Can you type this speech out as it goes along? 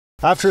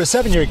After a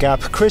 7-year gap,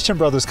 Christian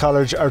Brothers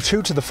College are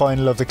through to the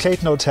final of the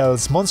Clayton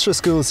Hotel's Munster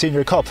School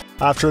Senior Cup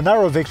after a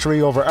narrow victory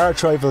over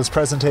arch rivals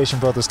Presentation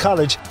Brothers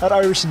College at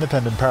Irish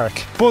Independent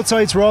Park. Both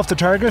sides were off the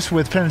target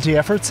with penalty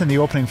efforts in the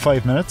opening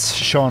 5 minutes,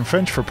 Sean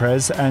French for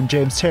Pres and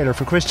James Taylor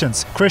for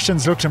Christians.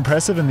 Christians looked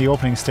impressive in the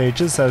opening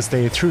stages as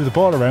they threw the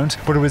ball around,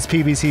 but it was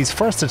PBC's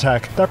first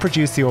attack that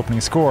produced the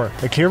opening score.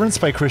 A clearance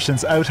by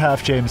Christians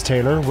out-half James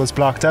Taylor was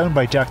blocked down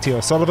by Jack T.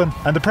 O'Sullivan,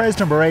 and the Pres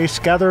number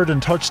 8 gathered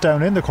and touched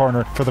down in the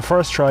corner for the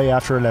first try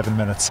after 11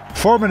 minutes.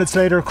 4 minutes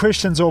later,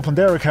 Christians opened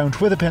their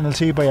account with a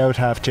penalty by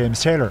out-half James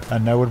Taylor,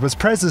 and now it was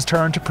Pres's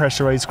turn to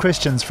pressurise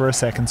Christians for a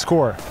second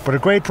score. But a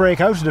great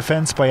break out of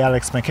defence by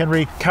Alex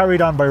McHenry,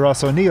 carried on by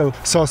Ross O'Neill,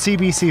 saw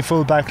CBC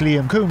fullback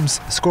Liam Coombs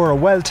score a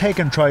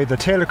well-taken try that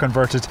Taylor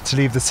converted to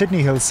leave the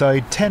Sydney Hill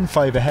side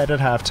 10-5 ahead at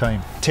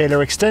half-time.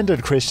 Taylor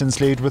extended Christians'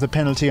 lead with a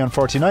penalty on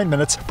 49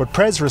 minutes, but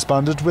Pres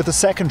responded with a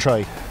second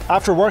try.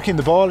 After working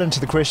the ball into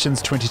the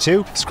Christians'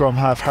 22, scrum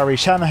half Harry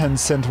Shanahan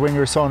sent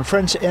winger Sean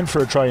French in for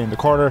a try in the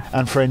corner,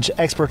 and French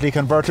expertly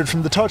converted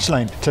from the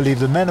touchline to leave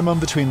the minimum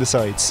between the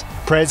sides.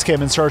 Pres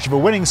came in search of a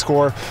winning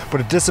score,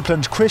 but a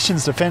disciplined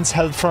Christians defence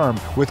held firm,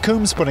 with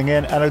Coombs putting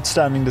in an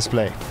outstanding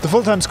display. The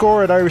full-time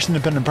score at Irish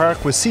Independent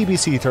Park was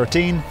CBC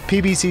 13,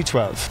 PBC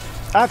 12.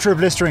 After a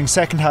blistering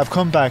second-half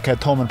comeback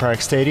at Thomond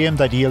Park Stadium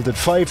that yielded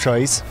 5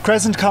 tries,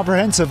 Crescent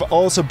Comprehensive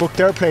also booked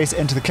their place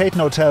into the Clayton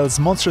Hotel's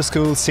Munster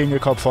School Senior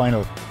Cup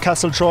final.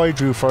 Castletroy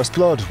drew first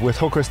blood, with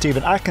hooker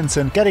Stephen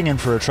Atkinson getting in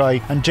for a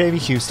try and Jamie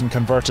Houston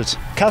converted.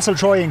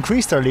 Castletroy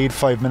increased their lead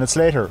 5 minutes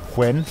later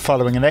when,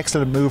 following an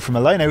excellent move from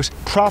a line-out,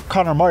 prop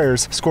Conor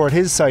Myers scored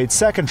his side's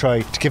second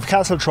try to give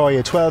Castletroy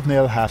a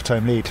 12-0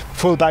 half-time lead.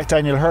 Fullback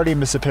Daniel Hurley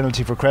missed a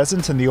penalty for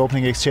Crescent in the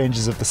opening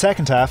exchanges of the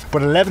second half,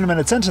 but 11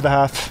 minutes into the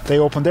half, they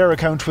opened their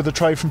account with a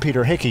try from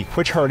Peter Hickey,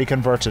 which Hurley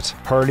converted.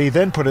 Hurley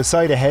then put his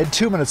side ahead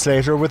 2 minutes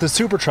later with a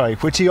super try,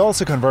 which he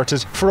also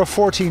converted for a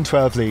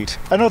 14-12 lead.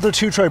 Another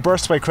 2-try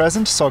burst by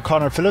Crescent saw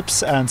Conor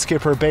Phillips and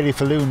skipper Bailey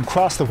Falloon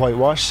cross the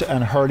whitewash,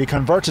 and Hurley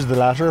converted the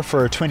latter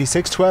for a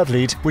 26-12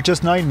 lead with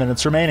just 9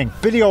 minutes remaining.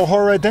 Billy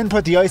O'Hora then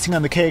put the icing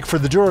on the cake for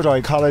the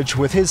Duradoy College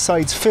with his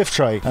side's 5th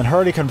try, and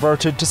Hurley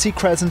converted to see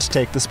Crescent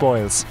take the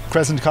spoils.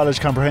 Crescent College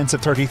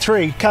Comprehensive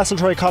 33,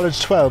 Castletroy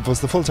College 12 was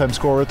the full-time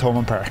score at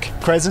Thomond Park.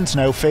 Crescent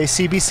now face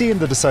CBC in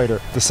the decider,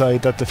 the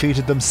side that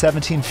defeated them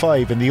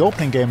 17-5 in the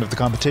opening game of the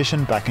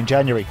competition back in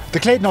January.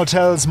 The Clayton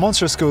Hotel's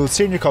Munster School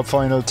Senior Cup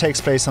final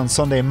takes place on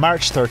Sunday,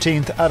 March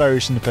 13th at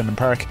Irish Independent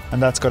Park, and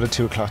that's got a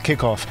 2 o'clock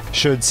kick-off.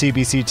 Should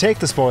CBC take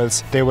the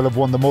spoils, they will have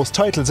won the most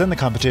titles in the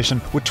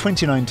competition, with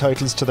 29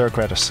 titles to their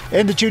credit.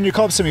 In the Junior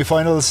Cup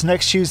semi-finals,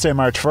 next Tuesday,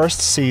 March 1st,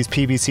 sees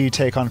PBC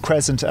take on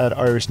Crescent at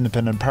Irish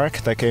Independent Park.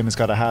 That game has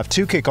got a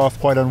 2:30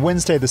 kick-off, while on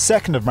Wednesday the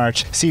 2nd of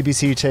March,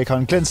 CBC take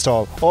on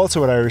Glynstall,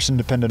 also at Irish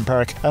Independent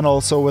Park, and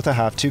also with a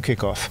 2:30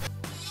 kick-off.